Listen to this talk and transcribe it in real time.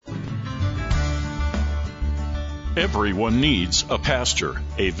Everyone needs a pastor.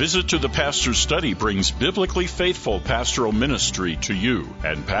 A visit to the pastor's study brings biblically faithful pastoral ministry to you,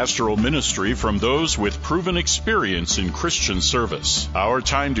 and pastoral ministry from those with proven experience in Christian service. Our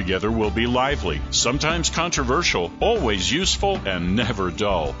time together will be lively, sometimes controversial, always useful, and never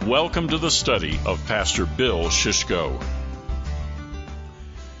dull. Welcome to the study of Pastor Bill Shishko.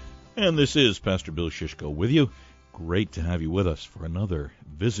 And this is Pastor Bill Shishko with you. Great to have you with us for another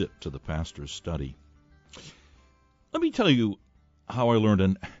visit to the pastor's study. Let me tell you how I learned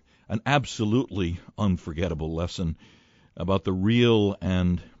an absolutely unforgettable lesson about the real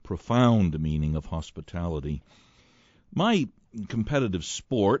and profound meaning of hospitality. My competitive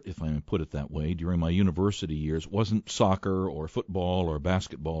sport, if I may put it that way, during my university years wasn't soccer or football or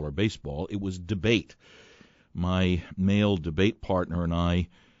basketball or baseball. It was debate. My male debate partner and I,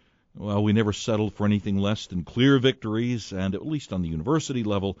 well, we never settled for anything less than clear victories, and at least on the university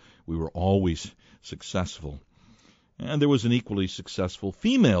level, we were always successful. And there was an equally successful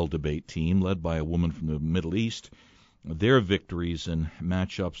female debate team led by a woman from the Middle East. Their victories in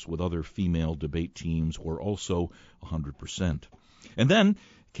matchups with other female debate teams were also 100%. And then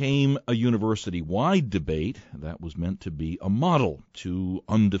came a university-wide debate that was meant to be a model. 2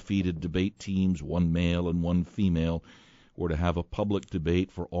 undefeated debate teams, 1 male and 1 female, were to have a public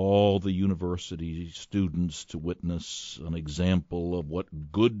debate for all the university students to witness an example of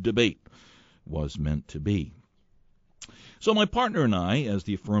what good debate was meant to be. So my partner and I, as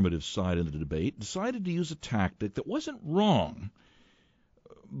the affirmative side of the debate, decided to use a tactic that wasn't wrong,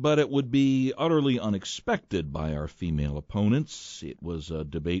 but it would be utterly unexpected by our female opponents. It was a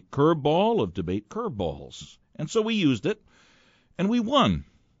debate curveball of debate curveballs. And so we used it, and we won,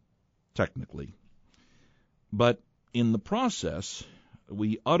 technically. But in the process,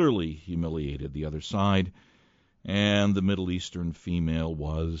 we utterly humiliated the other side, and the Middle Eastern female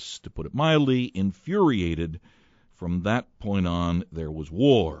was, to put it mildly, infuriated. From that point on, there was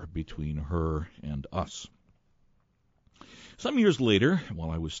war between her and us. Some years later, while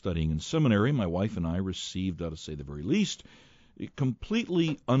I was studying in seminary, my wife and I received, to say the very least, a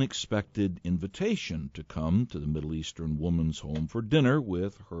completely unexpected invitation to come to the Middle Eastern woman's home for dinner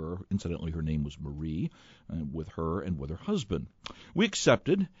with her. Incidentally, her name was Marie, with her and with her husband. We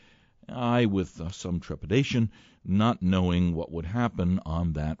accepted, I with some trepidation, not knowing what would happen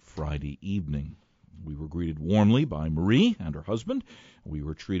on that Friday evening. We were greeted warmly by Marie and her husband. We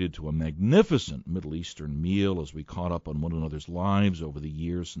were treated to a magnificent Middle Eastern meal as we caught up on one another's lives over the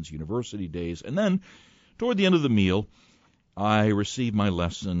years since university days. And then, toward the end of the meal, I received my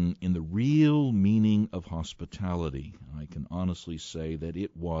lesson in the real meaning of hospitality. I can honestly say that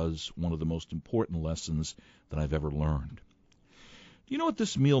it was one of the most important lessons that I've ever learned. Do you know what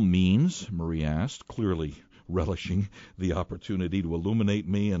this meal means? Marie asked, clearly relishing the opportunity to illuminate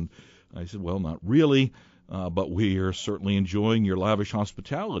me, and I said, well, not really, but we are certainly enjoying your lavish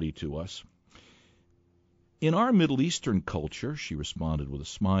hospitality to us. In our Middle Eastern culture, she responded with a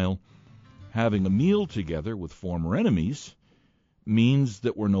smile, having a meal together with former enemies means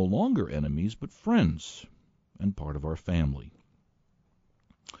that we're no longer enemies but friends and part of our family.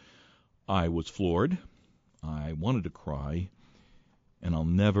 I was floored. I wanted to cry, and I'll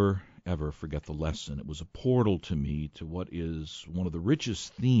never ever forget the lesson. It was a portal to me to what is one of the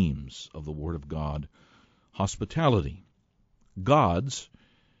richest themes of the Word of God, hospitality, God's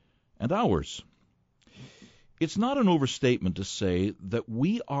and ours. It's not an overstatement to say that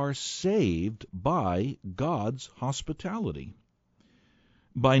we are saved by God's hospitality.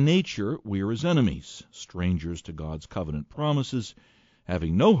 By nature, we are His enemies, strangers to God's covenant promises,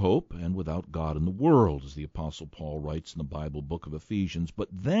 having no hope and without God in the world, as the Apostle Paul writes in the Bible book of Ephesians. But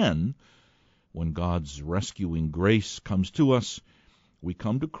then, when God's rescuing grace comes to us, we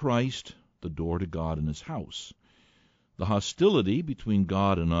come to Christ, the door to God and His house. The hostility between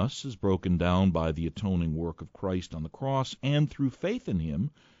God and us is broken down by the atoning work of Christ on the cross, and through faith in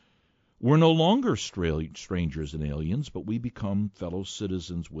Him, we're no longer strangers and aliens, but we become fellow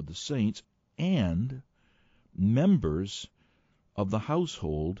citizens with the saints and members of the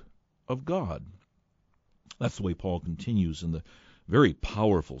household of God. That's the way Paul continues in the very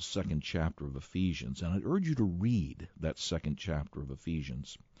powerful 2nd chapter of Ephesians, and I'd urge you to read that 2nd chapter of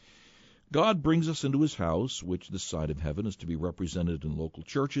Ephesians. God brings us into His house, which this side of heaven is to be represented in local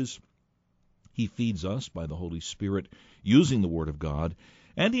churches. He feeds us by the Holy Spirit using the Word of God,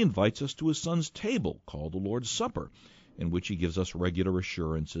 and He invites us to His Son's table, called the Lord's Supper, in which He gives us regular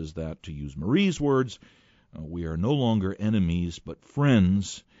assurances that, to use Marie's words, we are no longer enemies but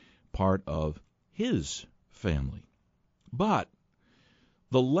friends, part of His family. But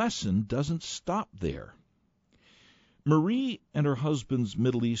the lesson doesn't stop there. Marie and her husband's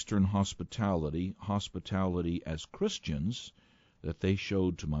Middle Eastern hospitality as Christians, that they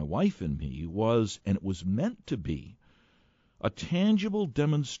showed to my wife and me was, and it was meant to be, a tangible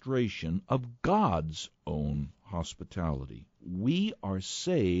demonstration of God's own hospitality. We are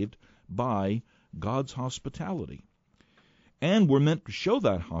saved by God's hospitality, and we're meant to show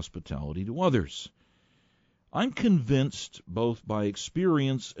that hospitality to others. I'm convinced, both by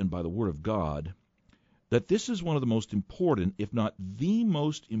experience and by the Word of God, that this is one of the most important, if not the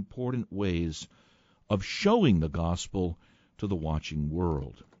most important ways of showing the gospel to the watching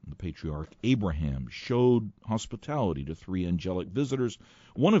world. The patriarch Abraham showed hospitality to 3 angelic visitors,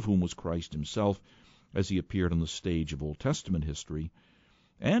 one of whom was Christ himself, as he appeared on the stage of Old Testament history.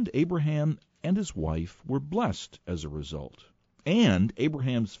 And Abraham and his wife were blessed as a result. And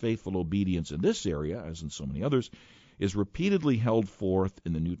Abraham's faithful obedience in this area, as in so many others, is repeatedly held forth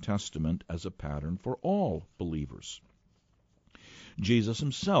in the New Testament as a pattern for all believers. Jesus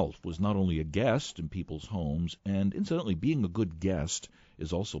himself was not only a guest in people's homes, and incidentally, being a good guest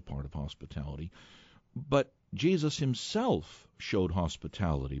is also part of hospitality, but Jesus himself showed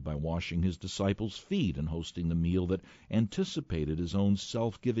hospitality by washing his disciples' feet and hosting the meal that anticipated his own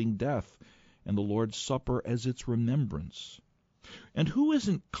self-giving death and the Lord's Supper as its remembrance. And who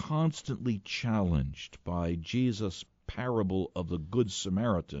isn't constantly challenged by Jesus' parable of the Good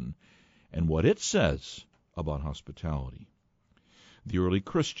Samaritan and what it says about hospitality? The early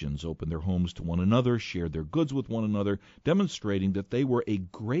Christians opened their homes to one another, shared their goods with one another, demonstrating that they were a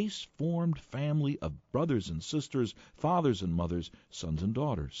grace-formed family of brothers and sisters, fathers and mothers, sons and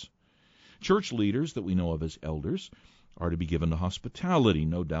daughters. Church leaders that we know of as elders are to be given to hospitality,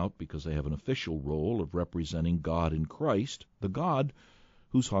 no doubt because they have an official role of representing God in Christ, the God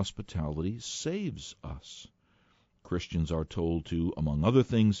whose hospitality saves us. Christians are told to, among other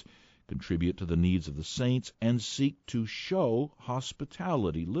things, contribute to the needs of the saints, and seek to show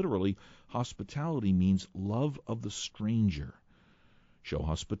hospitality. Literally, hospitality means love of the stranger. Show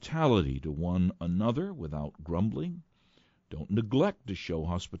hospitality to one another without grumbling. Don't neglect to show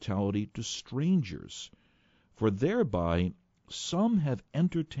hospitality to strangers, for thereby some have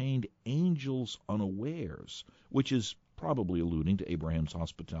entertained angels unawares, which is probably alluding to Abraham's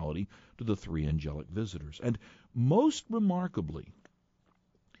hospitality to the 3 angelic visitors. And most remarkably,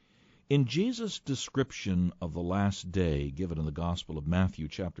 in Jesus' description of the last day given in the Gospel of Matthew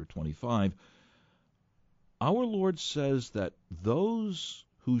chapter 25, our Lord says that those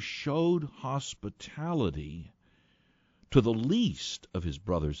who showed hospitality to the least of his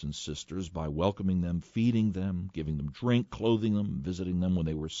brothers and sisters by welcoming them, feeding them, giving them drink, clothing them, visiting them when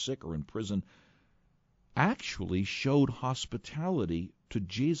they were sick or in prison, actually showed hospitality to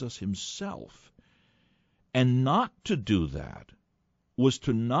Jesus himself. And not to do that was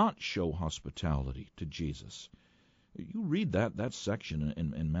to not show hospitality to Jesus. You read that section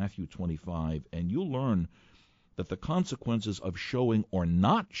in Matthew 25, and you'll learn that the consequences of showing or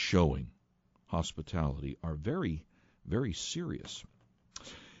not showing hospitality are very, very serious.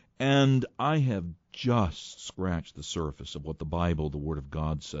 And I have just scratched the surface of what the Bible, the Word of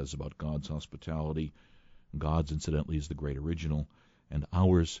God, says about God's hospitality. God's, incidentally, is the great original, and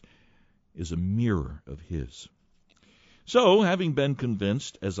ours is a mirror of his. So, having been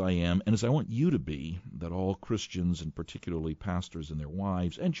convinced, as I am, and as I want you to be, that all Christians, and particularly pastors and their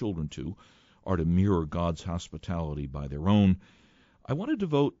wives, and children too, are to mirror God's hospitality by their own, I want to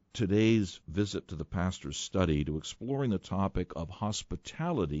devote today's visit to the pastor's study to exploring the topic of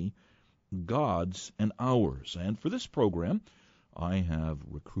hospitality, God's and ours. And for this program, I have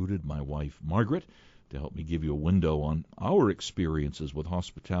recruited my wife, Margaret, to help me give you a window on our experiences with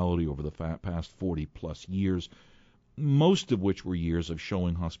hospitality over the past 40-plus years, most of which were years of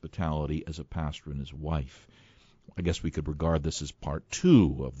showing hospitality as a pastor and his wife. I guess we could regard this as part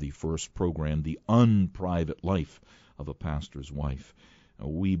 2 of the first program, The Unprivate Life of a Pastor's Wife.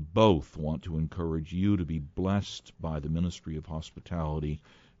 We both want to encourage you to be blessed by the ministry of hospitality,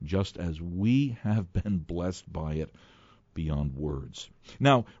 just as we have been blessed by it beyond words.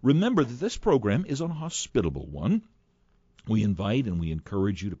 Now, remember that this program is a hospitable one. We invite and we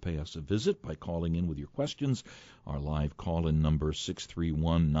encourage you to pay us a visit by calling in with your questions. Our live call-in number,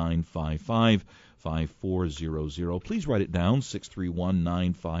 631-955-5400. Please write it down,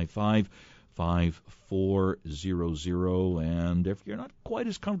 631-955-5400. And if you're not quite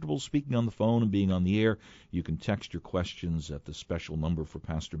as comfortable speaking on the phone and being on the air, you can text your questions at the special number for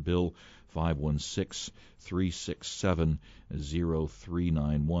Pastor Bill,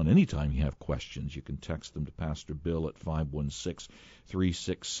 516-367-0391. Anytime you have questions, you can text them to Pastor Bill at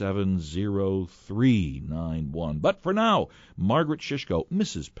 516-367-0391. But for now, Margaret Shishko,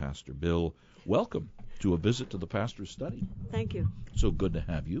 Mrs. Pastor Bill, welcome. to a visit to the pastor's study. Thank you. So good to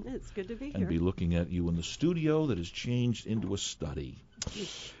have you. It's good to be And here. be looking at you in the studio that has changed into a study.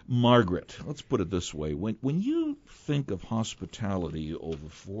 Margaret, let's put it this way. When you think of hospitality over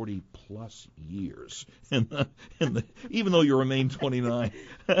 40-plus years, even though you remain 29,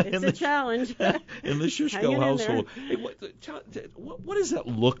 it's a challenge. in the Shishko household, what does that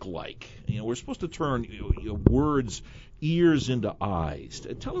look like? We're supposed to turn words, ears into eyes.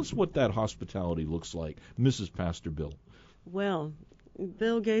 Tell us what that hospitality looks like, Mrs. Pastor Bill. Well,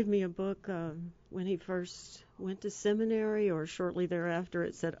 Bill gave me a book when he first went to seminary, or shortly thereafter.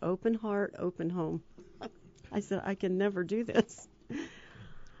 It said, "Open heart, open home." I said, I can never do this.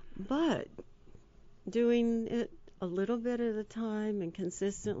 But doing it a little bit at a time and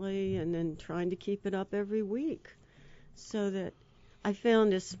consistently, and then trying to keep it up every week, so that I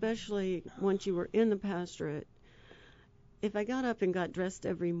found, especially once you were in the pastorate, if I got up and got dressed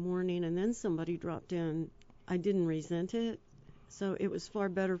every morning and then somebody dropped in, I didn't resent it. So it was far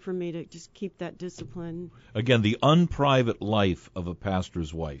better for me to just keep that discipline. Again, the unprivate life of a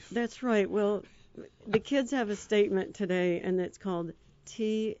pastor's wife. That's right. Well, the kids have a statement today, and it's called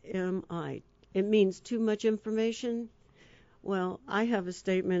TMI. It means too much information. Well, I have a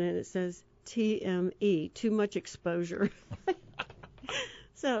statement, and it says TME, too much exposure.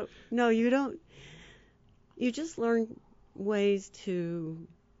 So, no, you don't. You just learn ways to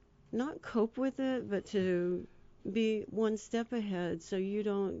not cope with it, but to be one step ahead so you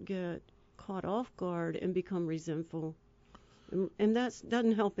don't get caught off guard and become resentful. And that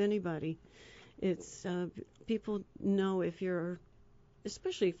doesn't help anybody. It's people know if you're,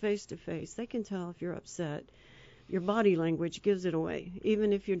 especially face to face, they can tell if you're upset. Your body language gives it away,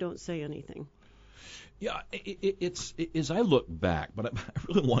 even if you don't say anything. Yeah, it's as I look back, but I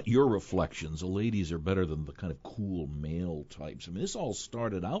really want your reflections. The ladies are better than the kind of cool male types. I mean, this all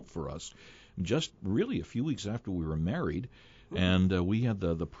started out for us just really a few weeks after we were married, and we had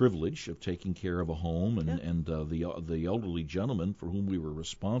the privilege of taking care of a home, and the elderly gentleman for whom we were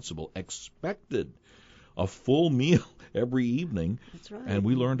responsible expected a full meal every evening. That's right. And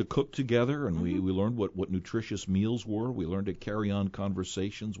we learned to cook together, and we learned what nutritious meals were. We learned to carry on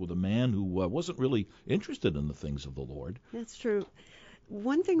conversations with a man who wasn't really interested in the things of the Lord. That's true.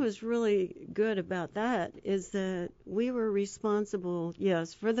 One thing was really good about that is that we were responsible,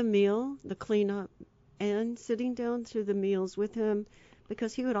 yes, for the meal, the cleanup, and sitting down to the meals with him,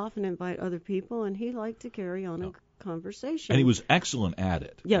 because he would often invite other people, and he liked to carry on a conversation. And he was excellent at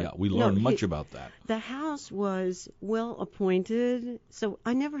it. Yeah, we learned much about that. The house was well appointed, so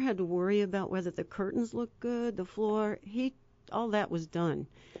I never had to worry about whether the curtains looked good, the floor, all that was done.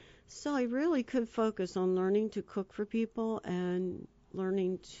 So I really could focus on learning to cook for people and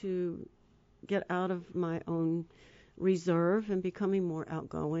learning to get out of my own reserve and becoming more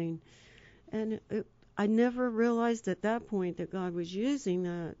outgoing. And I never realized at that point that God was using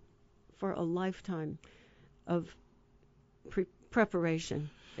that for a lifetime of preparation.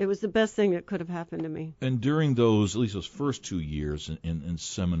 It was the best thing that could have happened to me. And during those, at least those first 2 years in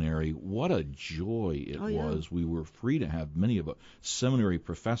seminary, what a joy it was. We were free to have many of seminary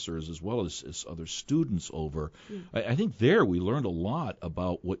professors as well as other students over. Yeah. I think there we learned a lot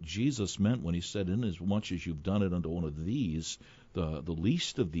about what Jesus meant when he said, "In as much as you've done it unto one of these, the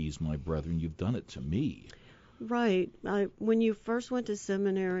least of these, my brethren, you've done it to me." Right. When you first went to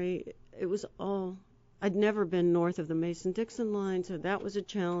seminary, it was all... I'd never been north of the Mason-Dixon line, so that was a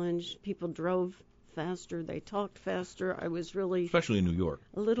challenge. People drove faster. They talked faster. I was really... Especially in New York.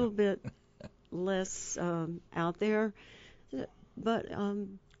 A little bit less out there. But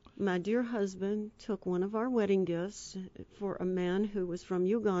my dear husband took one of our wedding gifts for a man who was from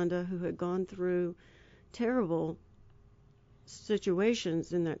Uganda who had gone through terrible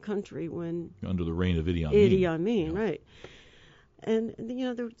situations in that country when... Under the reign of Idi Amin. Idi Amin, right. And,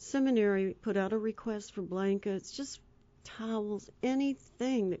 the seminary put out a request for blankets, just towels,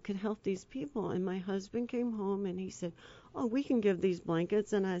 anything that could help these people. And my husband came home and he said, "Oh, we can give these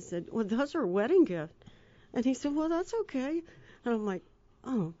blankets." And I said, "Well, those are a wedding gift." And he said, "Well, that's okay." And I'm like,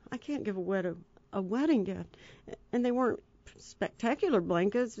 "Oh, I can't give a wedding gift." And they weren't spectacular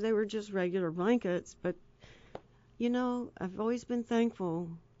blankets. They were just regular blankets. But, I've always been thankful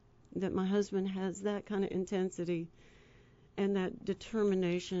that my husband has that kind of intensity and that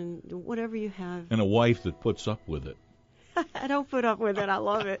determination, whatever you have. And a wife that puts up with it. I don't put up with it. I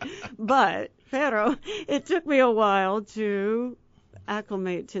love it. But, it took me a while to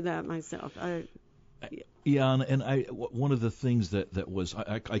acclimate to that myself. Yeah, and one of the things that was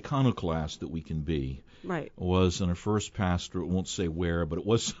iconoclast that we can be Right. was in our first pastor, I won't say where, but it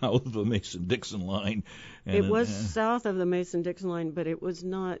was south of the Mason-Dixon line. And It was south of the Mason-Dixon line, but it was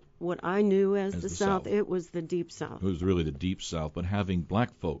not what I knew as the South. It was the Deep South. It was really the Deep South, but having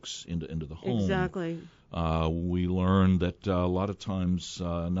black folks into the home. Exactly. We learned that a lot of times,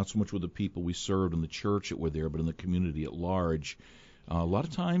 not so much with the people we served in the church that were there, but in the community at large, a lot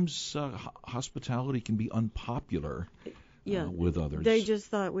of times hospitality can be unpopular with others. They just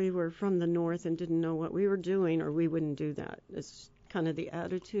thought we were from the North and didn't know what we were doing, or we wouldn't do that. It's kind of the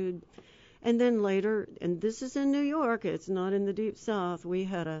attitude. And then later, and this is in New York, it's not in the Deep South, we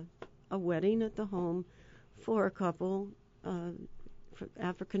had a wedding at the home for a couple,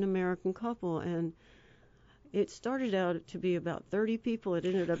 African-American couple, and it started out to be about 30 people. It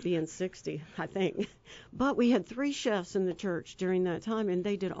ended up being 60, I think. But we had 3 chefs in the church during that time, and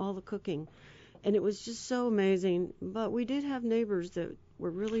they did all the cooking. And it was just so amazing. But we did have neighbors that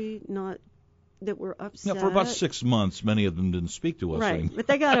were really not, that were upset. Yeah, for about 6 months, many of them didn't speak to us. Right, but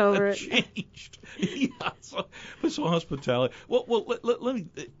they got over it. Changed. Yeah, so hospitality. Well, let me,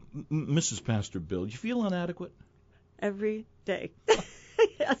 Mrs. Pastor Bill, do you feel inadequate? Every day.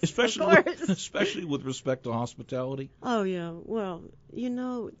 Yes, especially with respect to hospitality. Oh yeah. Well,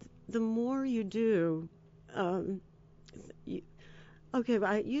 the more you do, but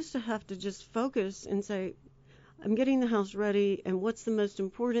I used to have to just focus and say, I'm getting the house ready, and what's the most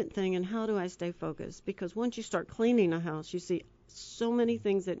important thing, and how do I stay focused? Because once you start cleaning a house, you see so many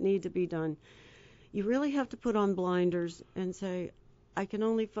things that need to be done. You really have to put on blinders and say, I can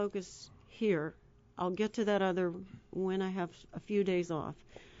only focus here. I'll get to that other when I have a few days off.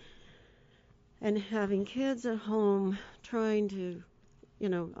 And having kids at home, trying to,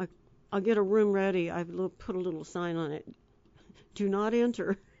 I'll get a room ready. I've put a little sign on it. Do not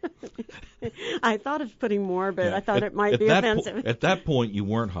enter. I thought of putting more, but I thought it might be offensive. At that point, you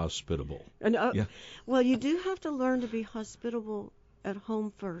weren't hospitable. Yeah. Well, you do have to learn to be hospitable at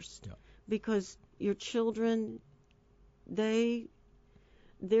home first, because your children, they're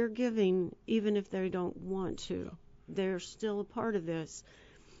giving even if they don't want to. They're still a part of this.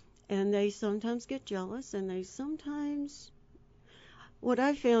 And they sometimes get jealous, and what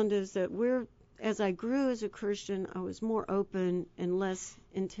I found is that as I grew as a Christian, I was more open and less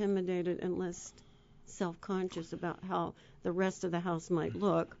intimidated and less self-conscious about how the rest of the house might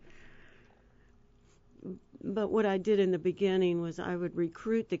look. But what I did in the beginning was I would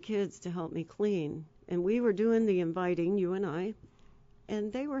recruit the kids to help me clean. And we were doing the inviting, you and I,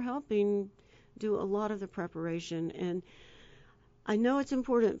 and they were helping do a lot of the preparation. And I know it's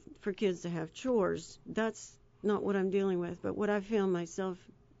important for kids to have chores. That's not what I'm dealing with. But what I found myself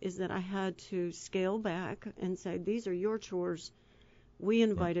is that I had to scale back and say, these are your chores. We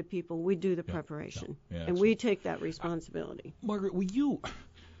invited people. We do the preparation. And we take that responsibility. Margaret,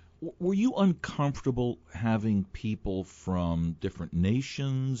 were you uncomfortable having people from different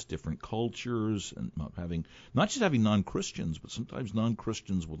nations, different cultures, and not just having non-Christians, but sometimes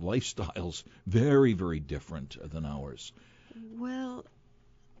non-Christians with lifestyles very, very different than ours? Well,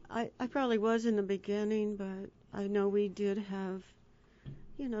 I probably was in the beginning, but I know we did have,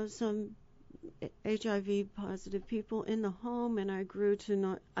 some HIV positive people in the home, and I grew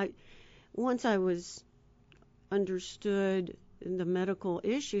to once I was understood the medical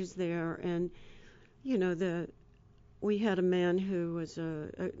issues there, and we had a man who was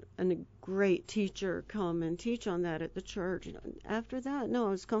a great teacher come and teach on that at the church. After that, no,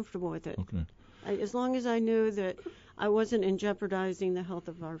 I was comfortable with it. Okay. As long as I knew that I wasn't in jeopardizing the health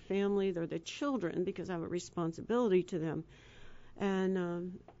of our family or the children, because I have a responsibility to them.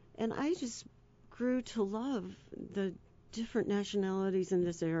 And I just grew to love the different nationalities in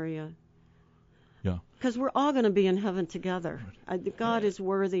this area. Yeah. Because we're all going to be in heaven together. God is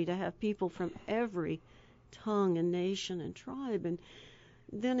worthy to have people from every tongue and nation and tribe. And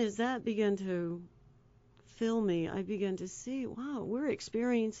then as that began to fill me, I began to see, wow, we're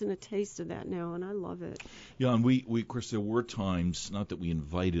experiencing a taste of that now, and I love it. Yeah, and we of course, there were times, not that we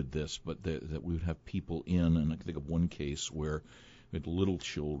invited this, but that we would have people in, and I can think of one case where we had little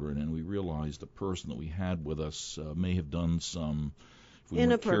children, and we realized the person that we had with us may have done some, if we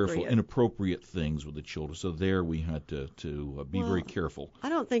weren't careful, inappropriate things with the children. So there we had to be very careful. I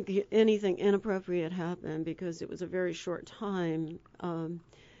don't think anything inappropriate happened because it was a very short time.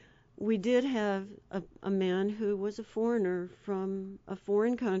 We did have a man who was a foreigner from a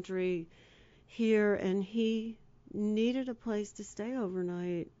foreign country here, and he needed a place to stay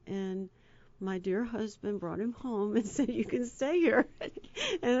overnight. And my dear husband brought him home and said, you can stay here.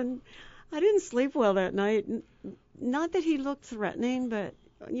 And I didn't sleep well that night. Not that he looked threatening, but,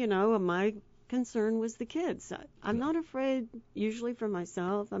 my concern was the kids. I'm not afraid usually for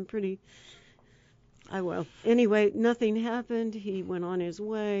myself. Anyway, nothing happened. He went on his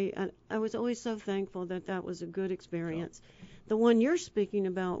way. And I was always so thankful that was a good experience. Yeah. The one you're speaking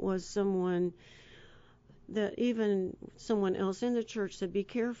about was someone that even someone else in the church said, be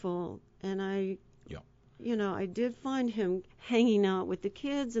careful. And I did find him hanging out with the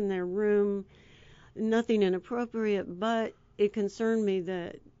kids in their room, nothing inappropriate, but it concerned me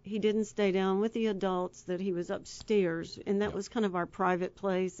that he didn't stay down with the adults, that he was upstairs, and that was kind of our private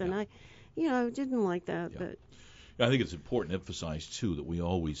place, and I didn't like that. But I think it's important to emphasize, too, that we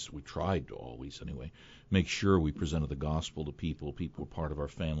tried to always anyway, make sure we presented the gospel to people. People were part of our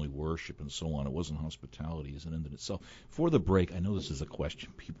family worship and so on. It wasn't hospitality as an end in itself. For the break, I know this is a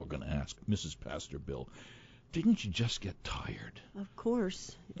question people are going to ask. Mrs. Pastor Bill, didn't you just get tired? Of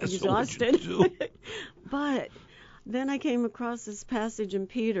course. Exhausted. But then I came across this passage in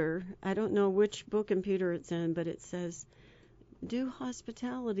Peter. I don't know which book in Peter it's in, but it says, do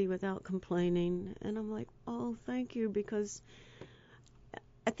hospitality without complaining. And I'm like, oh, thank you, because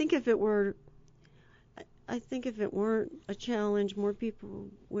I think if it weren't a challenge, more people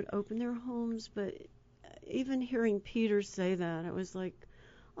would open their homes. But even hearing Peter say that, I was like,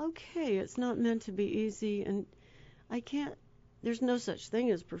 okay, it's not meant to be easy, and there's no such thing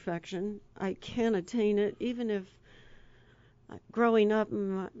as perfection. I can't attain it, even if growing up,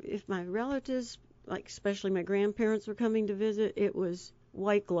 if my relatives, like especially my grandparents, were coming to visit, it was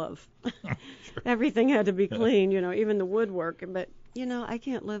white glove. Sure. Everything had to be clean, even the woodwork. But, I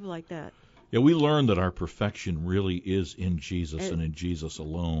can't live like that. Yeah, we learned that our perfection really is in Jesus and in Jesus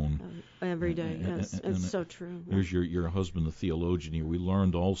alone. Every day, yes. It's so true. Here's your husband, the theologian here. We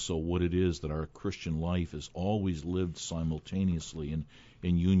learned also what it is that our Christian life is always lived simultaneously in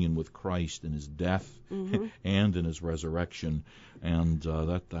union with Christ in his death and in his resurrection. And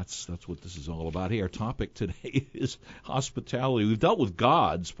that's what this is all about. Hey, our topic today is hospitality. We've dealt with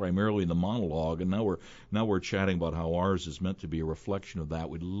God's primarily in the monologue, and now we're chatting about how ours is meant to be a reflection of that.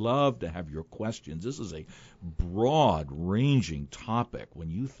 We'd love to have your questions. This is a broad-ranging topic. When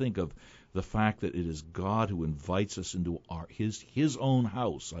you think of the fact that it is God who invites us into his own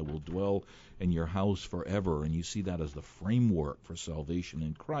house, I will dwell in your house forever, and you see that as the framework for salvation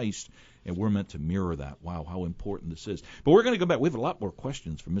in Christ, and we're meant to mirror that. Wow, how important this is. But we're going to go back. We have a lot more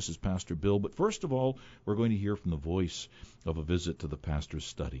questions for Mrs. Pastor Bill, but first of all, we're going to hear from the voice of a visit to the pastor's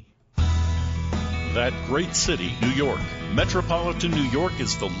study. That great city, New York. Metropolitan New York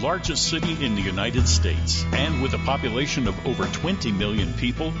is the largest city in the United States. And with a population of over 20 million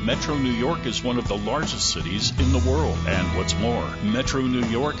people, Metro New York is one of the largest cities in the world. And what's more, Metro New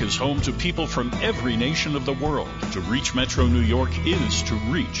York is home to people from every nation of the world. To reach Metro New York is to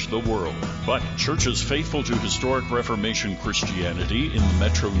reach the world. But churches faithful to historic Reformation Christianity in the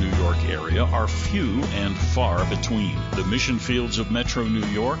Metro New York area are few and far between. The mission fields of Metro New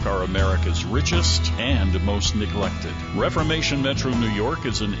York are America's richest and most neglected. Reformation Metro New York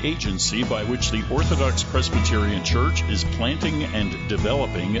is an agency by which the Orthodox Presbyterian Church is planting and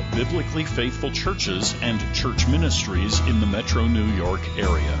developing biblically faithful churches and church ministries in the Metro New York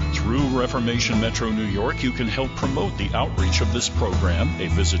area. Through Reformation Metro New York, you can help promote the outreach of this program, a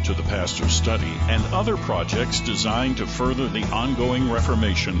visit to the pastor's study, and other projects designed to further the ongoing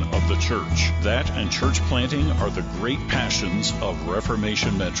reformation of the church. That and church planting are the great passions of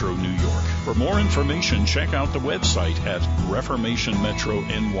Reformation Metro New York. For more information, check out the website at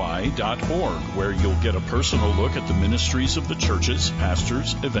reformationmetrony.org, where you'll get a personal look at the ministries of the churches,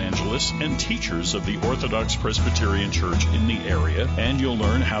 pastors, evangelists, and teachers of the Orthodox Presbyterian Church in the area, and you'll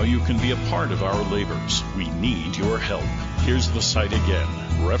learn how you can be a part of our labors. We need your help. Here's the site again,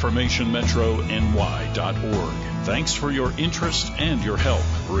 reformationmetrony.org. Thanks for your interest and your help.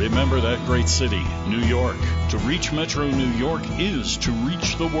 Remember that great city, New York. To reach Metro New York is to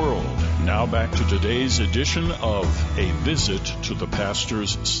reach the world. Now back to today's edition of A Visit to the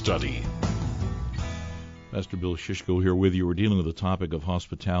Pastor's Study. Pastor Bill Shishko here with you. We're dealing with the topic of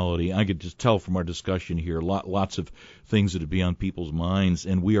hospitality. I could just tell from our discussion here lots of things that would be on people's minds,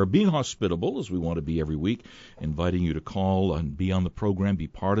 and we are being hospitable, as we want to be every week, inviting you to call and be on the program, be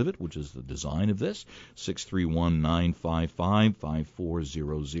part of it, which is the design of this,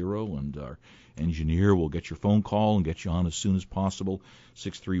 631-955-5400, and our engineer will get your phone call and get you on as soon as possible,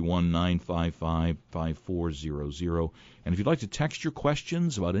 631-955-5400. And if you'd like to text your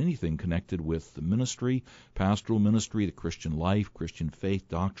questions about anything connected with the ministry, pastoral ministry, the Christian life, Christian faith,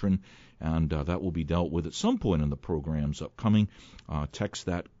 doctrine, and that will be dealt with at some point in the programs upcoming, text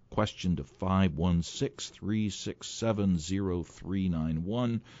that question to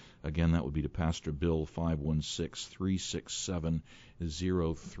 516-367-0391. Again, that would be to Pastor Bill,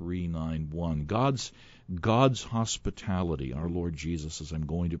 516-367-0391. God's hospitality. Our Lord Jesus says, I'm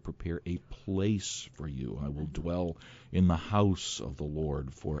going to prepare a place for you. I will dwell in the house of the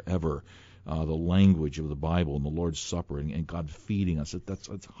Lord forever. The language of the Bible and the Lord's Supper and God feeding us.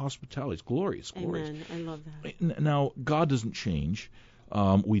 That's hospitality. It's glorious. Amen. I love that. Now, God doesn't change.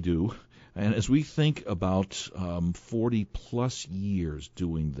 We do. And as we think about 40-plus years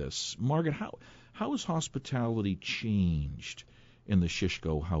doing this, Margaret, how has hospitality changed in the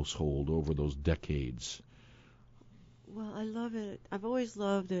Shishko household over those decades? Well, I love it. I've always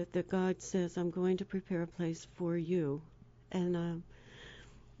loved it that God says, I'm going to prepare a place for you. And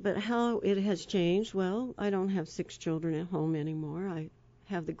but how it has changed, well, I don't have 6 children at home anymore. I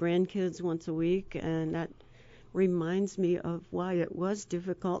have the grandkids once a week, and that reminds me of why it was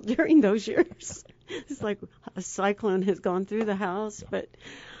difficult during those years. It's like a cyclone has gone through the house. Yeah.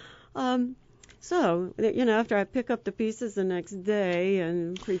 But so, after I pick up the pieces the next day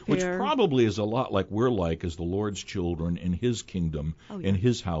and prepare. Which probably is a lot like we're like as the Lord's children in His kingdom, in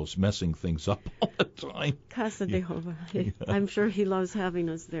His house, messing things up all the time. Casa de Jehovah. I'm sure He loves having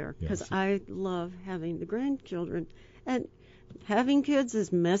us there because I love having the grandchildren. And having kids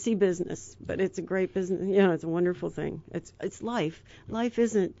is messy business, but it's a great business. It's a wonderful thing. It's life. Life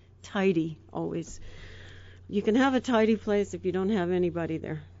isn't tidy always. You can have a tidy place if you don't have anybody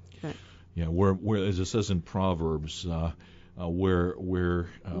there. But yeah, where as it says in Proverbs, where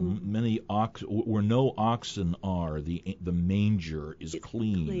no oxen are, the manger is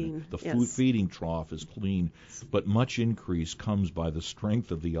clean. The food feeding trough is clean, but much increase comes by the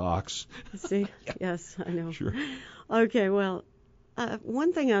strength of the ox. See, yes, I know. Sure. Okay, well,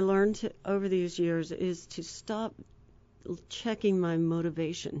 one thing I learned over these years is to stop checking my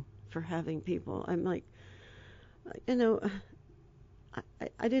motivation for having people. I'm like,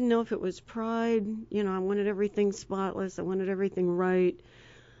 I didn't know if it was pride. I wanted everything spotless. I wanted everything right.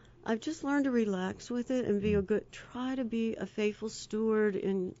 I've just learned to relax with it and try to be a faithful steward.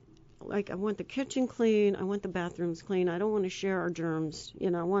 And like, I want the kitchen clean. I want the bathrooms clean. I don't want to share our germs.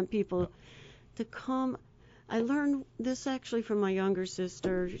 I want people to come. I learned this actually from my younger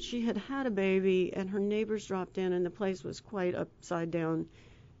sister. She had a baby, and her neighbors dropped in, and the place was quite upside down.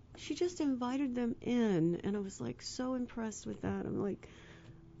 She just invited them in, and I was like so impressed with that. I'm like,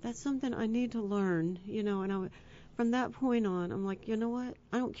 that's something I need to learn, and from that point on, I'm like, you know what?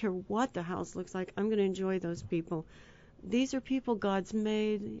 I don't care what the house looks like. I'm going to enjoy those people. These are people God's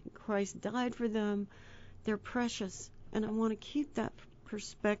made. Christ died for them. They're precious, and I want to keep that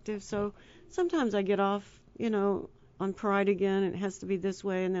perspective. So sometimes I get off, on pride again, and it has to be this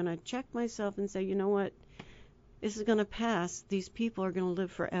way, and then I check myself and say, you know what? This is going to pass. These people are going to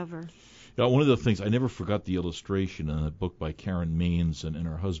live forever. Yeah, one of the things, I never forgot the illustration in a book by Karen Maines and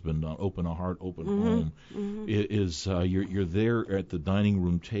her husband on Open a Heart, Open Home. Is you're there at the dining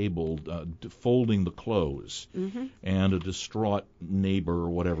room table folding the clothes, and a distraught neighbor or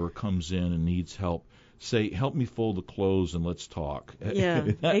whatever comes in and needs help. Say, help me fold the clothes and let's talk. Yeah,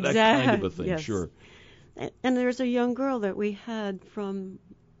 exactly. That kind of a thing, yes. Sure. And there's a young girl that we had from,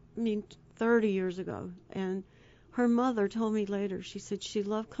 30 years ago, and her mother told me later, she said she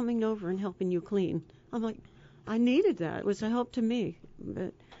loved coming over and helping you clean. I'm like, I needed that. It was a help to me.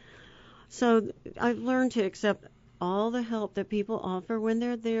 So I've learned to accept all the help that people offer when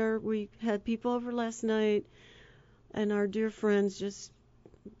they're there. We had people over last night, and our dear friends just,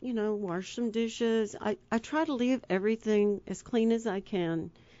 wash some dishes. I try to leave everything as clean as I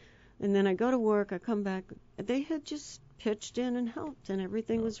can. And then I go to work, I come back. They had just pitched in and helped, and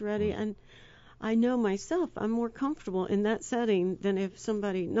everything was ready. And I know myself, I'm more comfortable in that setting than if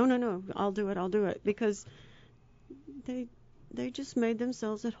somebody, no, I'll do it, because they just made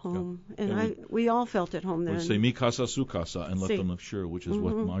themselves at home, and we all felt at home then. Say mi casa su casa, and let them live, sure, which is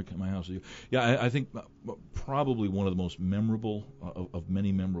what my house is. Yeah, I think probably one of the most memorable of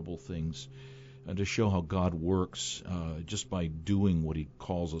many memorable things, to show how God works just by doing what He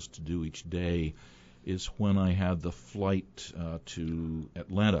calls us to do each day, is when I had the flight to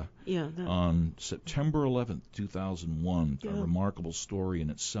Atlanta on September 11th, 2001. A remarkable story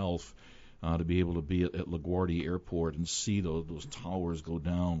in itself. To be able to be at LaGuardia Airport and see those towers go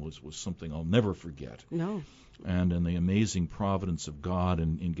down was something I'll never forget. No. And in the amazing providence of God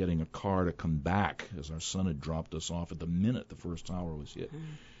in getting a car to come back, as our son had dropped us off at the minute the first tower was hit.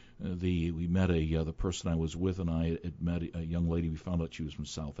 We met the person I was with, and I had met a young lady. We found out she was from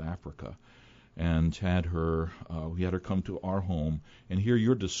South Africa. and had her. We had her come to our home, and here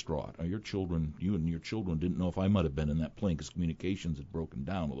you're distraught. Your children, you and your children, didn't know if I might have been in that plane because communications had broken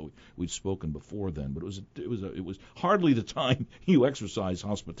down. Although we'd spoken before then, but it was hardly the time you exercise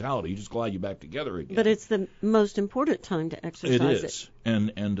hospitality. You're just glad you're back together again. But it's the most important time to exercise it. It is,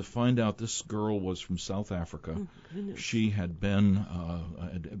 and to find out this girl was from South Africa. Oh, goodness. She had been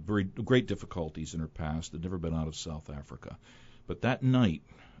had very great difficulties in her past. Had never been out of South Africa, but that night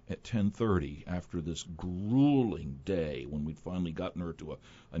at 10:30, after this grueling day, when we'd finally gotten her to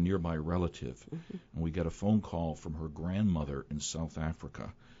a nearby relative, and we got a phone call from her grandmother in South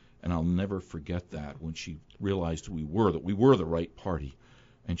Africa, and I'll never forget that when she realized who we were, that we were the right party.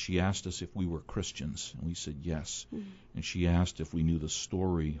 And she asked us if we were Christians, and we said yes. And she asked if we knew the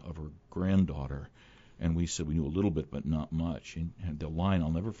story of her granddaughter, and we said we knew a little bit, but not much. And the line,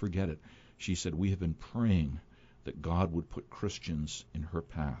 I'll never forget it. She said, "We have been praying that God would put Christians in her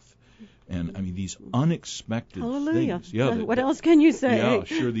path." And I mean, these unexpected Hallelujah. things. Yeah. What else can you say? Yeah,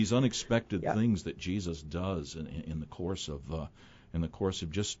 sure. These unexpected Yeah. things that Jesus does in the course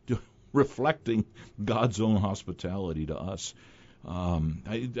of just reflecting God's own hospitality to us. I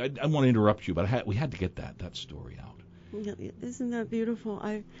want to interrupt you, but we had to get that story out. Yeah, isn't that beautiful?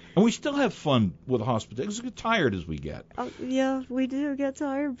 And we still have fun with hospitality. We get tired as we get. Yeah, we do get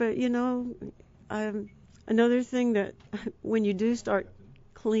tired, but another thing that when you do start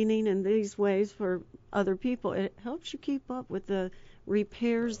cleaning in these ways for other people, it helps you keep up with the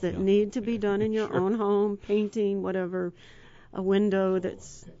repairs that need to be done in your Sure. own home, painting, whatever, a window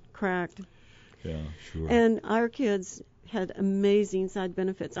that's cracked. Yeah, sure. And our kids had amazing side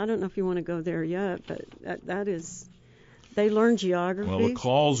benefits. I don't know if you want to go there yet, but that is, they learned geography. Well, the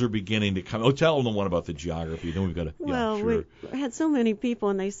calls are beginning to come. Oh, tell them the one about the geography. Then we've got to. Well, yeah, sure. we had so many people,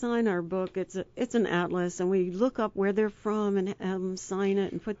 and they sign our book. It's an atlas, and we look up where they're from and have them sign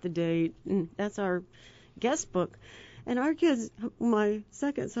it and put the date. And that's our guest book. And our kids, my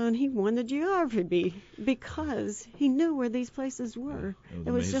second son, he won the geography bee because he knew where these places were.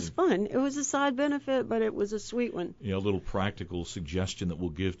 It was just fun. It was a side benefit, but it was a sweet one. Yeah, a little practical suggestion that we'll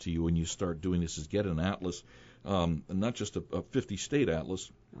give to you when you start doing this is get an atlas, and not just a 50-state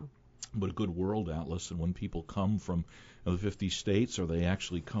atlas, but a good world atlas. And when people come from the 50 states, or they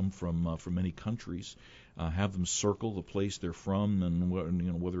actually come from many countries, have them circle the place they're from, and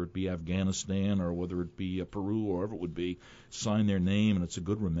whether it be Afghanistan or whether it be Peru or wherever it would be, sign their name, and it's a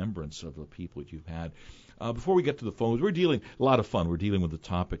good remembrance of the people that you've had. Before we get to the phones, we're dealing a lot of fun. We're dealing with the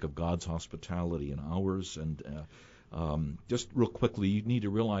topic of God's hospitality and ours, and just real quickly, you need to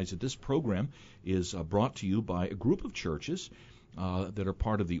realize that this program is brought to you by a group of churches that are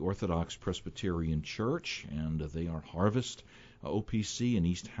part of the Orthodox Presbyterian Church, and they are Harvest OPC in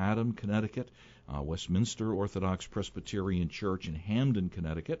East Haddam, Connecticut, Westminster Orthodox Presbyterian Church in Hamden,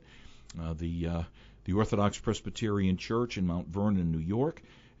 Connecticut, the Orthodox Presbyterian Church in Mount Vernon, New York,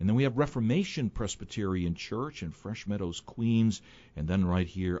 and then we have Reformation Presbyterian Church in Fresh Meadows, Queens, and then right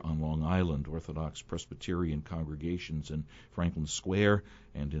here on Long Island, Orthodox Presbyterian congregations in Franklin Square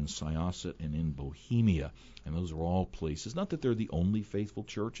and in Syosset and in Bohemia. And those are all places, not that they're the only faithful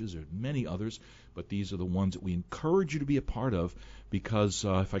churches, there are many others, but these are the ones that we encourage you to be a part of because,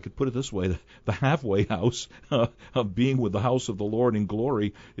 if I could put it this way, the halfway house of being with the house of the Lord in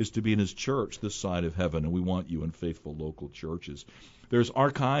glory is to be in His church this side of heaven, and we want you in faithful local churches. There's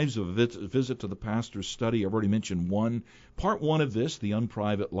archives of a visit to the pastor's study. I've already mentioned one. Part one of this, The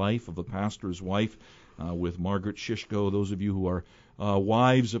Unprivate Life of the Pastor's Wife, with Margaret Shishko. Those of you who are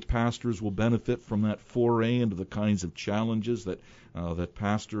wives of pastors will benefit from that foray into the kinds of challenges that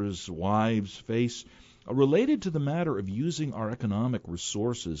pastors' wives face, related to the matter of using our economic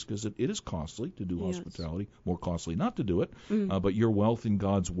resources, because it is costly to do hospitality, more costly not to do it, but your wealth in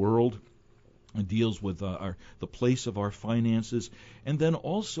God's world. It deals with the place of our finances, and then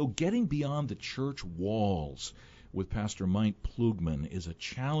also getting beyond the church walls with Pastor Mike Plugman is a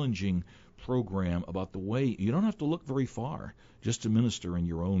challenging program about the way you don't have to look very far just to minister in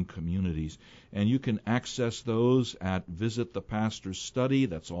your own communities. And you can access those at Visit the Pastor's Study.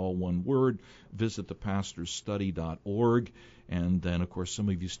 That's all one word, visitthepastorsstudy.org. And then, of course, some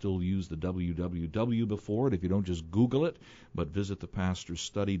of you still use the www before it if you don't just Google it, but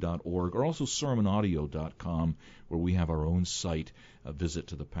visitthepastorsstudy.org, or also sermonaudio.com, where we have our own site, a Visit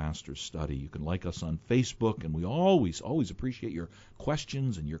to the Pastor's Study. You can like us on Facebook, and we always appreciate your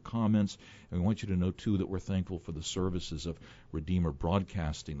questions and your comments. And we want you to know, too, that we're thankful for the services of Redeemer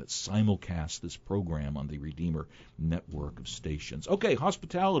Broadcasting that simulcast this program on the Redeemer network of stations. Okay,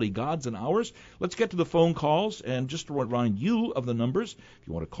 hospitality, God's and ours. Let's get to the phone calls, and just to remind you, two of the numbers. If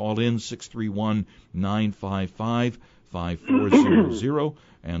you want to call in, 631-955-5400,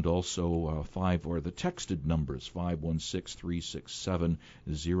 and also the texted numbers,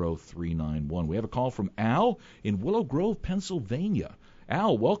 516-367-0391. We have a call from Al in Willow Grove, Pennsylvania.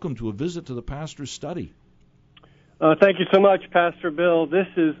 Al, welcome to a visit to the Pastor's Study. Thank you so much, Pastor Bill. This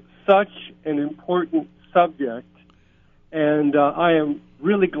is such an important subject, and I am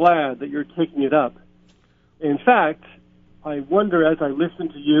really glad that you're taking it up. In fact, I wonder as I listen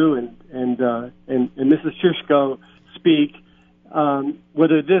to you and Mrs. Shishko speak,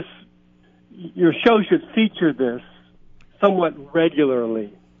 whether your show should feature this somewhat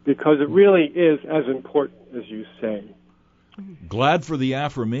regularly, because it really is as important as you say. Glad for the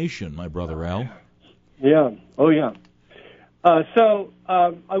affirmation, my brother Al. Yeah. Oh, yeah. So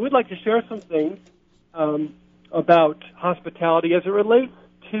I would like to share some things about hospitality as it relates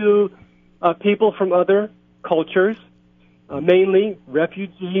to people from other cultures, mainly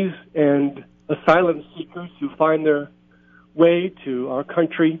refugees and asylum seekers who find their way to our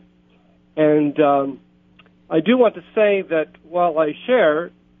country. And I do want to say that while I share,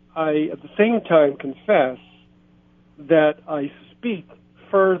 I at the same time confess that I speak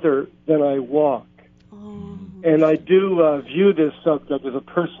further than I walk. Oh. And I do view this subject as a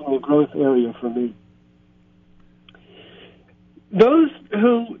personal growth area for me. Those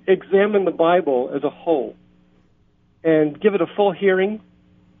who examine the Bible as a whole and give it a full hearing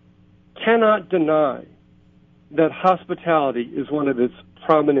cannot deny that hospitality is one of its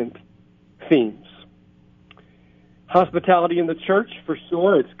prominent themes. Hospitality in the church, for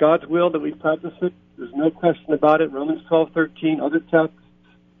sure, it's God's will that we practice it. There's no question about it. Romans 12:13, other texts.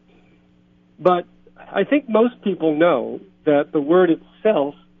 But I think most people know that the word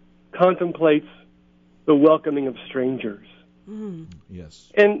itself contemplates the welcoming of strangers. Mm.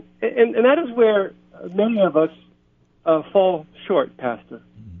 Yes. And that is where many of us fall short, Pastor.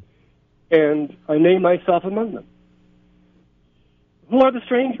 And I name myself among them. Who are the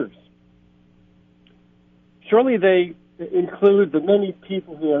strangers? Surely they include the many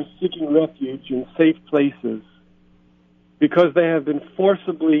people who are seeking refuge in safe places because they have been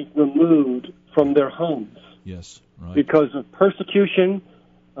forcibly removed from their homes. Yes, right. Because of persecution,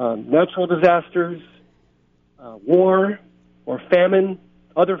 natural disasters, war, or famine,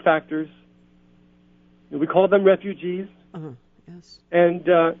 other factors. We call them refugees. Yes. And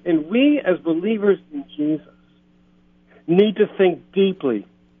we, as believers in Jesus, need to think deeply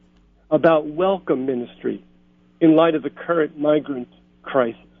about welcome ministry in light of the current migrant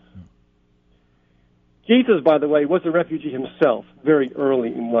crisis. Jesus, by the way, was a refugee himself very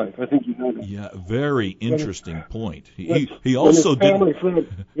early in life. I think you know that. Yeah, very interesting point. He also didn't.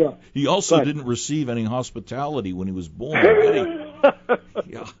 He also didn't receive any hospitality when he was born, did he?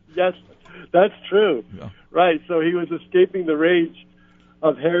 Yeah. Yes, that's true. Yeah. Right. So he was escaping the rage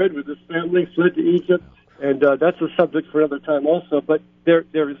of Herod with his family, fled to Egypt, and that's a subject for another time also. But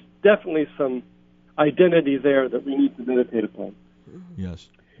there is definitely some identity there that we need to meditate upon. Yes.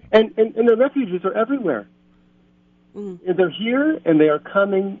 And the refugees are everywhere. And they're here, and they are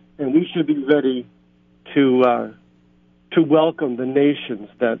coming, and we should be ready to welcome the nations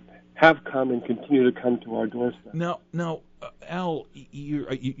that have come and continue to come to our doorstep. Now, Al,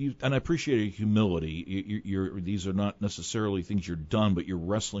 you and I appreciate your humility. These are not necessarily things you're done, but you're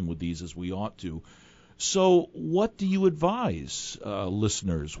wrestling with these as we ought to. So, what do you advise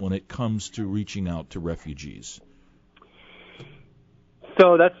listeners when it comes to reaching out to refugees?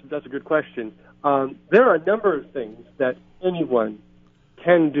 So that's a good question. There are a number of things that anyone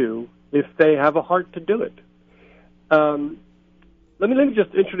can do if they have a heart to do it. Let me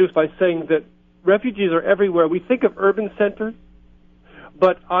just introduce by saying that refugees are everywhere. We think of urban centers,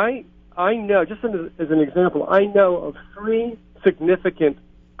 but I know, just as an example, I know of 3 significant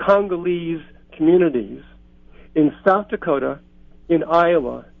Congolese communities in South Dakota, in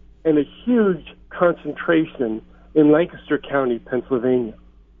Iowa, and a huge concentration in Lancaster County, Pennsylvania.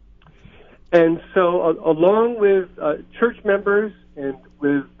 And so along with church members and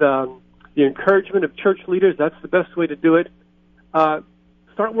with the encouragement of church leaders, that's the best way to do it,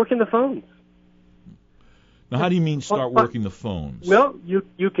 start working the phones. Now, how do you mean start working the phones? Well, you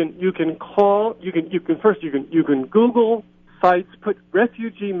can call, you can Google sites, put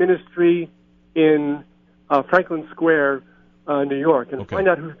refugee ministry in Franklin Square, New York, and find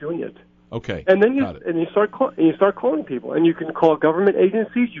out who's doing it. Okay. And then you start calling people, and you can call government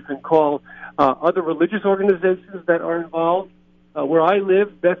agencies, you can call other religious organizations that are involved. Where I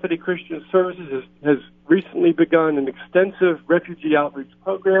live, Bethany Christian Services has recently begun an extensive refugee outreach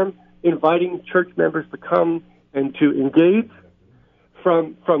program, inviting church members to come and to engage,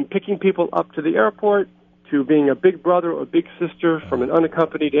 from picking people up to the airport to being a big brother or big sister from an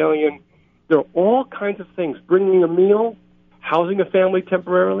unaccompanied alien. There are all kinds of things. Bringing a meal, housing a family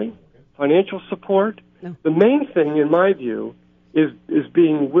temporarily, financial support. No. The main thing, in my view, is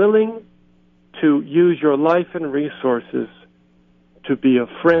being willing to use your life and resources to be a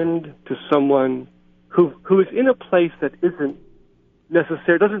friend to someone who is in a place that isn't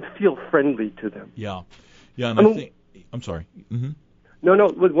necessary, doesn't feel friendly to them. Yeah, and I think. I'm sorry. Mm-hmm. No.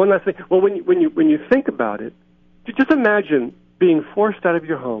 One last thing. Well, when you think about it, just imagine being forced out of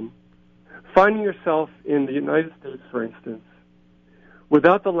your home, finding yourself in the United States, for instance,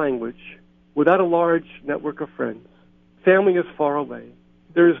 without the language, without a large network of friends. Family is far away.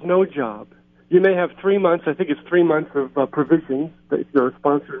 There is no job. You may have 3 months, I think it's 3 months of provisions if you're a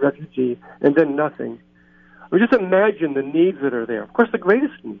sponsored refugee, and then nothing. I mean, just imagine the needs that are there. Of course, the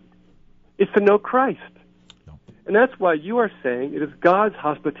greatest need is to know Christ. And that's why you are saying it is God's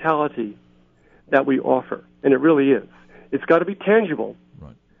hospitality that we offer. And it really is. It's got to be tangible.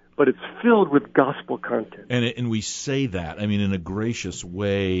 Right. But it's filled with gospel content. And we say that, I mean, in a gracious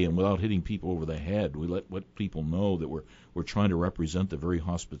way and without hitting people over the head. We let people know that we're trying to represent the very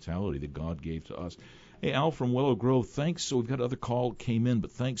hospitality that God gave to us. Hey, Al from Willow Grove, thanks. So we've got another call came in,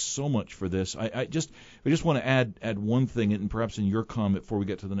 but thanks so much for this. I just want to add one thing, and perhaps in your comment before we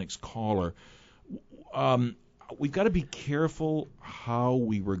get to the next caller. We've got to be careful how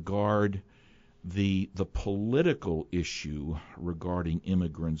we regard the political issue regarding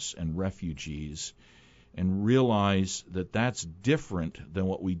immigrants and refugees, and realize that that's different than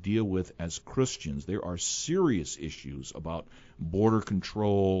what we deal with as Christians. There are serious issues about border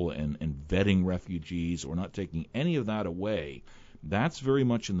control and vetting refugees. We're not taking any of that away. That's very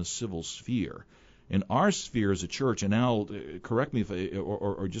much in the civil sphere. In our sphere as a church, and Al, correct me if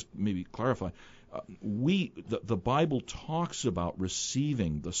or just maybe clarify, the Bible talks about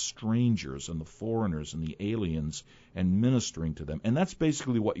receiving the strangers and the foreigners and the aliens and ministering to them. And that's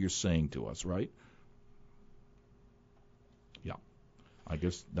basically what you're saying to us, right? Yeah. I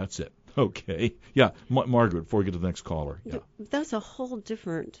guess that's it. Okay. Yeah. Margaret, before we get to the next caller. Yeah. That's a whole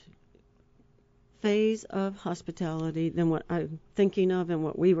different phase of hospitality than what I'm thinking of and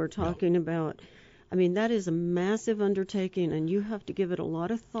what we were talking about. I mean, that is a massive undertaking, and you have to give it a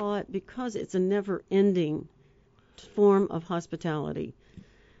lot of thought because it's a never-ending form of hospitality.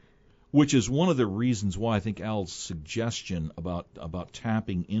 Which is one of the reasons why I think Al's suggestion about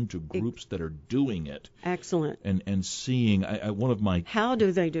tapping into groups that are doing it. Excellent. And seeing, one of my... How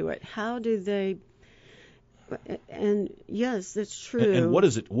do they do it? How do they... And yes, that's true. And what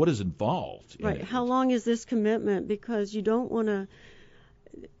is involved? Right. How long is this commitment? Because you don't want to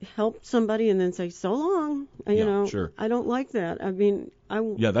help somebody and then say, so long. You know, sure. I don't like that. I mean,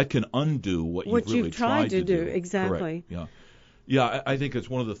 that can undo what you've really tried to do. Correct. Exactly. Yeah. Yeah, I think it's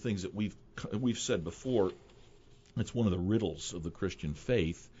one of the things that we've said before. It's one of the riddles of the Christian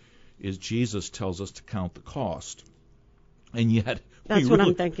faith is Jesus tells us to count the cost. And yet that's what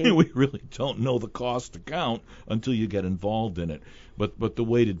I'm thinking. We really don't know the cost to count until you get involved in it. But the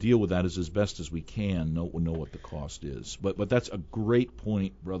way to deal with that is as best as we can know what the cost is. But that's a great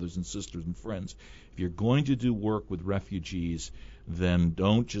point, brothers and sisters and friends. If you're going to do work with refugees, then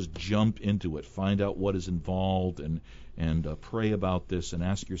don't just jump into it. Find out what is involved and pray about this and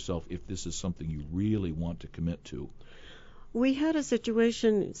ask yourself if this is something you really want to commit to. We had a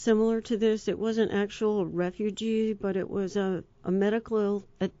situation similar to this. It wasn't actual refugee, but it was a medical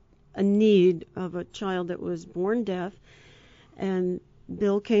a need of a child that was born deaf. And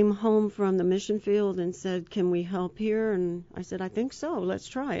Bill came home from the mission field and said, "Can we help here?" And I said, "I think so. Let's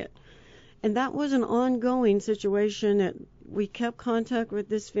try it." And that was an ongoing situation that we kept contact with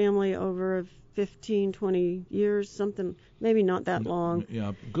this family over 15, 20 years, something, maybe not that long.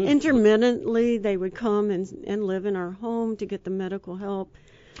 Yeah, good. Intermittently, they would come and live in our home to get the medical help.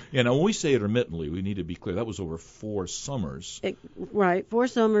 Yeah, now when we say intermittently, we need to be clear. That was over 4 summers. Right, 4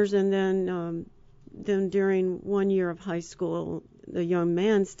 summers, and then during 1 year of high school, the young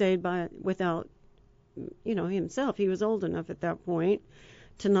man stayed without, himself. He was old enough at that point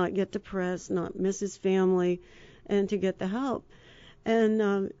to not get depressed, not miss his family, and to get the help.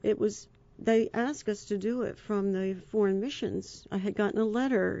 And they asked us to do it from the foreign missions. I had gotten a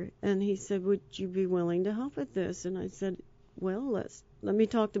letter, and he said, "Would you be willing to help with this?" And I said, "Well, let me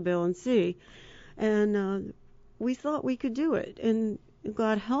talk to Bill and see." And we thought we could do it, and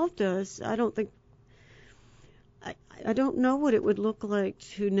God helped us. I don't know what it would look like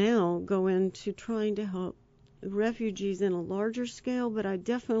to now go into trying to help refugees in a larger scale, but I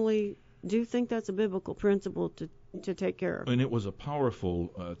definitely do think that's a biblical principle to take care of. And it was a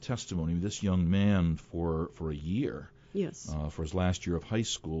powerful testimony. This young man, for a year, Yes. For his last year of high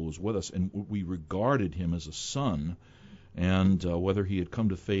school, was with us, and we regarded him as a son. And whether he had come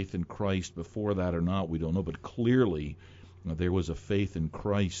to faith in Christ before that or not, we don't know. But clearly, there was a faith in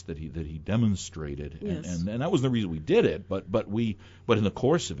Christ that he demonstrated, Yes. and that was the reason we did it. But in the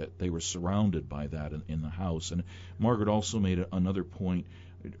course of it, they were surrounded by that in the house. And Margaret also made another point.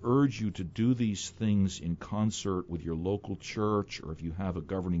 I'd urge you to do these things in concert with your local church, or if you have a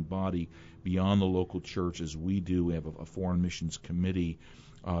governing body beyond the local church, as we do. We have a foreign missions committee.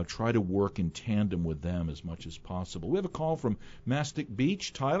 Try to work in tandem with them as much as possible. We have a call from Mastic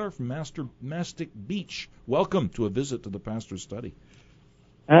Beach. Tyler from Mastic Beach. Welcome to a visit to the Pastor's Study.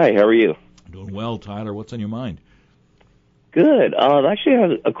 Hi, how are you? Doing well, Tyler. What's on your mind? Good. Actually, I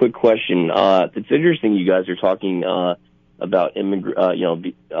have a quick question. It's interesting you guys are talking about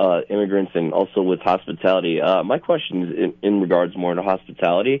immigrants and also with hospitality. My question is in regards more to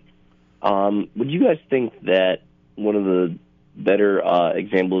hospitality. Would you guys think that one of the better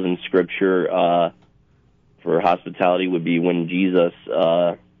examples in Scripture for hospitality would be when Jesus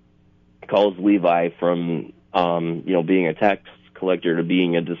calls Levi from being a tax collector to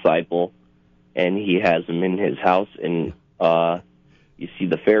being a disciple, and he has him in his house, and you see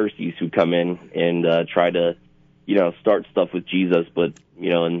the Pharisees who come in and try to start stuff with Jesus, but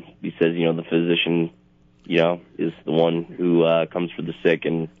and he says the physician is the one who comes for the sick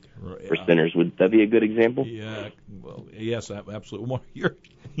and for sinners. Would that be a good example? Yeah, well, yes, absolutely. Well,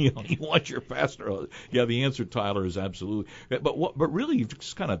 you want your pastor. Yeah, the answer, Tyler, is absolutely. But really, you've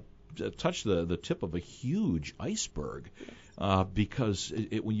just kind of touched the tip of a huge iceberg, because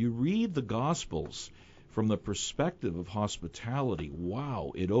when you read the Gospels from the perspective of hospitality,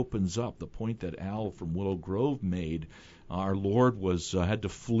 wow, it opens up the point that Al from Willow Grove made. Our Lord had to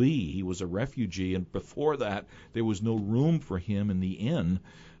flee. He was a refugee, and before that, there was no room for him in the inn.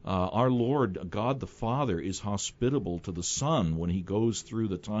 Our Lord, God the Father, is hospitable to the Son when he goes through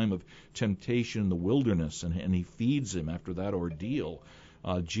the time of temptation in the wilderness, and he feeds him after that ordeal.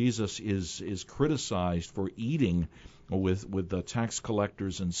 Jesus is criticized for eating with the tax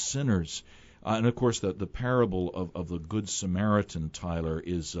collectors and sinners. And, of course, the parable of the Good Samaritan, Tyler,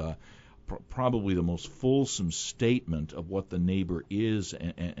 is probably the most fulsome statement of what the neighbor is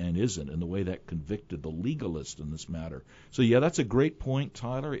and isn't, and the way that convicted the legalist in this matter. So, yeah, that's a great point,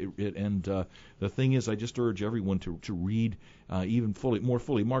 Tyler. The thing is, I just urge everyone to read more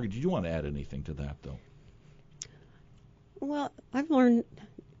fully. Margaret, did you want to add anything to that, though? Well, I've learned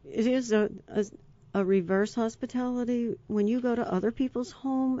it is a reverse hospitality when you go to other people's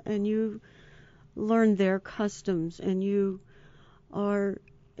home and you learn their customs and you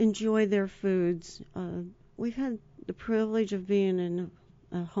enjoy their foods. We've had the privilege of being in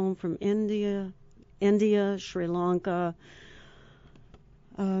a home from India, Sri Lanka,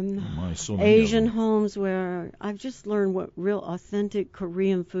 Asian homes where I've just learned what real authentic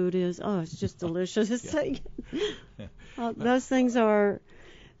Korean food is. Oh, it's just delicious. It's like, those things are,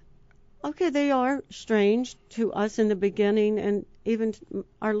 okay, they are strange to us in the beginning, and even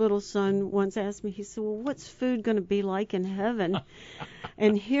our little son once asked me, he said, well, what's food going to be like in heaven?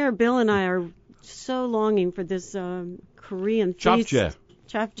 And here, Bill and I are so longing for this Korean feast.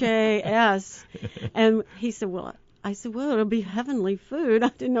 Japchae, yes. And he said, well, I said, well, it'll be heavenly food. I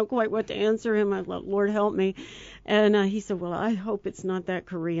didn't know quite what to answer him. I thought, Lord, help me. And he said, well, I hope it's not that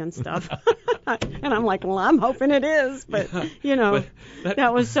Korean stuff. And I'm like, well, I'm hoping it is. But,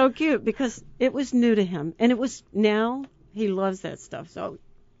 that was so cute because it was new to him. And now he loves that stuff. So,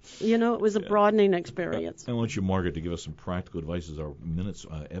 it was a broadening experience. I want you, Margaret, to give us some practical advice as our minutes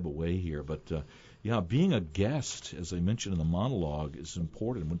ebb away here. But, being a guest, as I mentioned in the monologue, is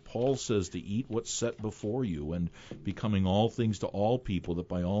important. When Paul says to eat what's set before you and becoming all things to all people, that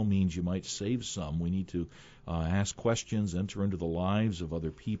by all means you might save some, we need to ask questions, enter into the lives of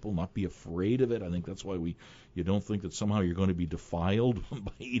other people, not be afraid of it. I think that's why you don't think that somehow you're going to be defiled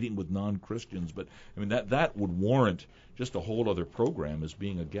by eating with non-Christians. But, I mean, that would warrant just a whole other program as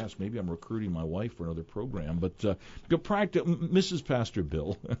being a guest. Maybe I'm recruiting my wife for another program. But Mrs. Pastor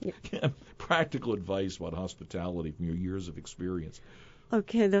Bill, practical advice about hospitality from your years of experience.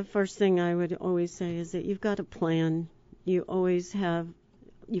 Okay, the first thing I would always say is that you've got to plan. You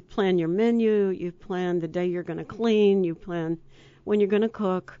plan your menu, you plan the day you're going to clean, you plan when you're going to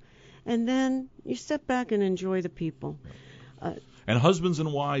cook, and then you step back and enjoy the people. And husbands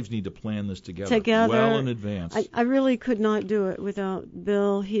and wives need to plan this together well in advance. I really could not do it without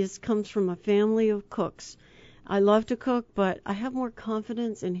Bill. He comes from a family of cooks. I love to cook, but I have more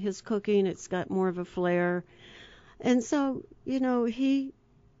confidence in his cooking. It's got more of a flair. And so,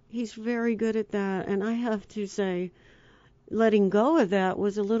 he's very good at that. And I have to say, letting go of that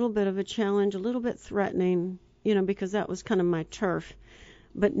was a little bit of a challenge, a little bit threatening, because that was kind of my turf.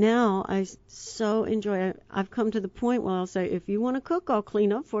 But now I so enjoy it. I've come to the point where I'll say, if you want to cook, I'll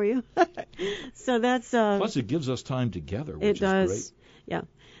clean up for you. So that's plus it gives us time together, which it does. is great. Yeah.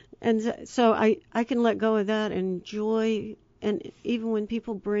 And so I can let go of that and enjoy. And even when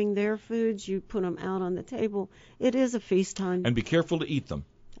people bring their foods, you put them out on the table. It is a feast time. And be careful to eat them.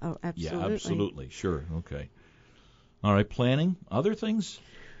 Oh, absolutely. Yeah, absolutely. Sure. Okay. All right. Planning. Other things.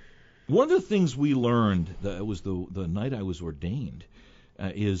 One of the things we learned, that was the night I was ordained,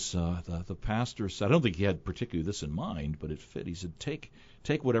 is the pastor said, I don't think he had particularly this in mind, but it fit. He said,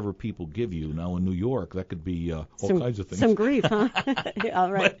 take whatever people give you. Now in New York, that could be all kinds of things. Some grief, huh? Yeah,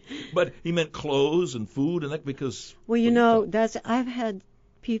 all right. But he meant clothes and food, and that because. Well, I've had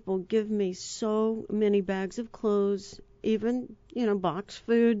people give me so many bags of clothes, even box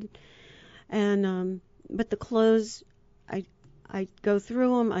food, and but the clothes, I go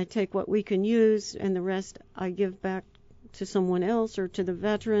through them. I take what we can use, and the rest I give back to someone else, or to the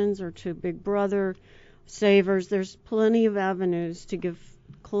veterans, or to Big Brother, Savers. There's plenty of avenues to give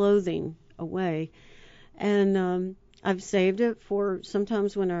clothing away, and I've saved it for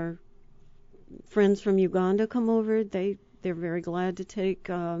sometimes when our friends from Uganda come over. They're very glad to take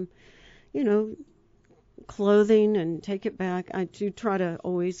clothing and take it back. I do try to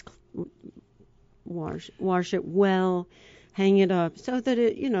always wash it well, hang it up so that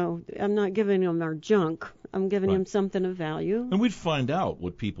I'm not giving them our junk. I'm giving them something of value. And we'd find out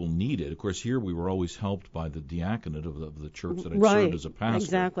what people needed. Of course, here we were always helped by the diaconate of the church that I served as a pastor.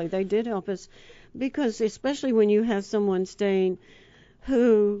 Exactly. They did help us, because especially when you have someone staying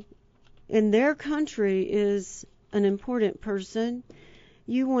who in their country is an important person,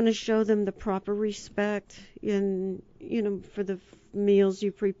 you want to show them the proper respect for the meals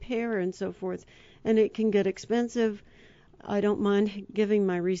you prepare and so forth. And it can get expensive. I don't mind giving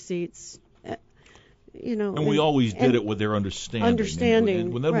my receipts. And we always did it with their understanding.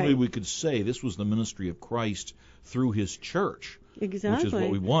 And whenever right. we could say this was the ministry of Christ through his church, exactly. which is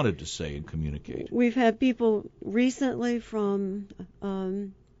what we wanted to say and communicate. We've had people recently from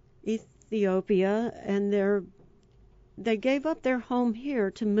Ethiopia, and they gave up their home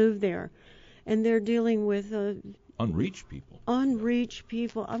here to move there, and they're dealing with unreached people.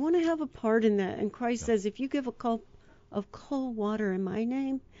 I want to have a part in that. And Christ says, if you give a cup of cold water in my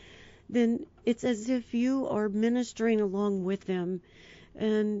name, then it's as if you are ministering along with them.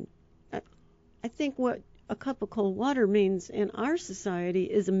 And I think what a cup of cold water means in our society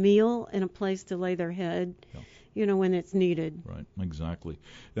is a meal and a place to lay their head, when it's needed. Right, exactly.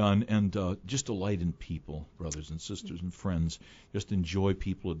 And just delight in people, brothers and sisters and friends. Just enjoy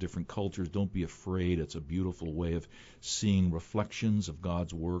people of different cultures. Don't be afraid. It's a beautiful way of seeing reflections of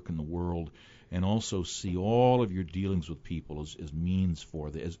God's work in the world, and also see all of your dealings with people as means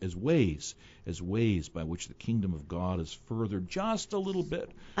for as ways by which the kingdom of God is furthered just a little bit.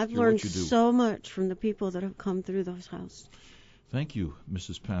 I've learned so much from the people that have come through those houses. Thank you,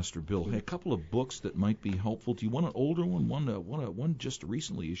 Mrs. Pastor Bill. Hey, a couple of books that might be helpful to you. One an older one, one just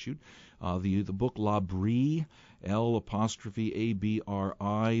recently issued. The book L'Abri, L'Abri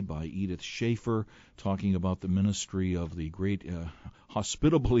by Edith Schaefer, talking about the ministry of the great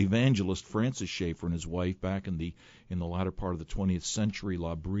hospitable evangelist Francis Schaeffer and his wife back in the latter part of the 20th century.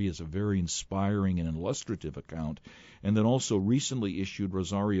 L'Abri is a very inspiring and illustrative account. And then also recently issued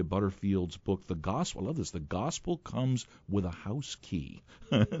Rosaria Butterfield's book, The Gospel. I love this. The Gospel Comes with a House Key.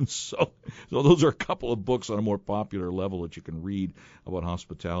 And so those are a couple of books on a more popular level that you can read about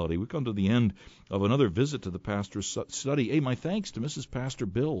hospitality. We come to the end of another visit to the pastor's study. Hey, my thanks to Mrs. Pastor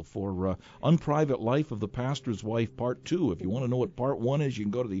Bill for Unprivate Life of the Pastor's Wife, Part 2. If you want to know what Part 1 is, you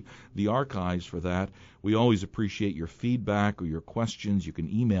can go to the archives for that. We always appreciate your feedback or your questions. You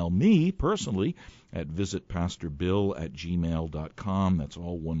can email me personally at visitpastorbill@gmail.com. That's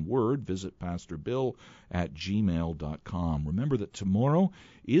all one word, visitpastorbill@gmail.com. Remember that tomorrow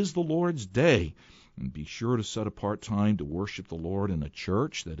is the Lord's Day, and be sure to set apart time to worship the Lord in a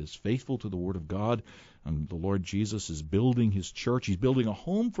church that is faithful to the Word of God. And the Lord Jesus is building his church. He's building a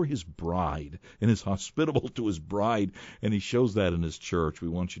home for his bride and is hospitable to his bride, and he shows that in his church. We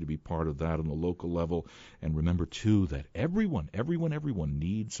want you to be part of that on the local level. And remember, too, that everyone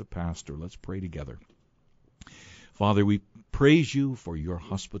needs a pastor. Let's pray together. Father, we praise you for your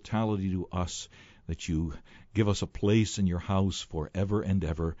hospitality to us, that you give us a place in your house forever and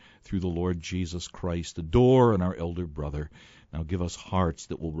ever through the Lord Jesus Christ, the door and our elder brother. Now give us hearts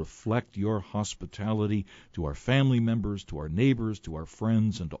that will reflect your hospitality to our family members, to our neighbors, to our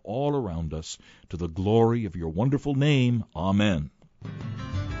friends, and to all around us, to the glory of your wonderful name. Amen.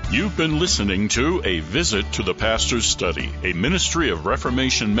 You've been listening to A Visit to the Pastor's Study, a ministry of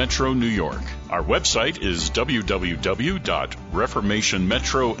Reformation Metro, New York. Our website is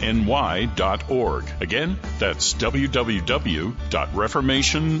www.reformationmetrony.org. Again, that's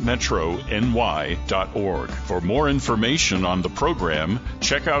www.reformationmetrony.org. For more information on the program,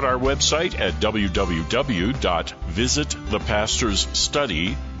 check out our website at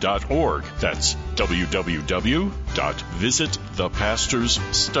www.visitthepastorsstudy.org. That's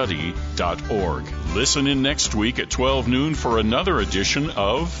www.visitthepastorsstudy.org. Listen in next week at 12 noon for another edition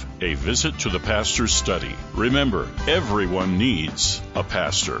of A Visit to the Pastor's Study. Remember, everyone needs a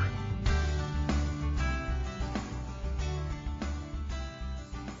pastor.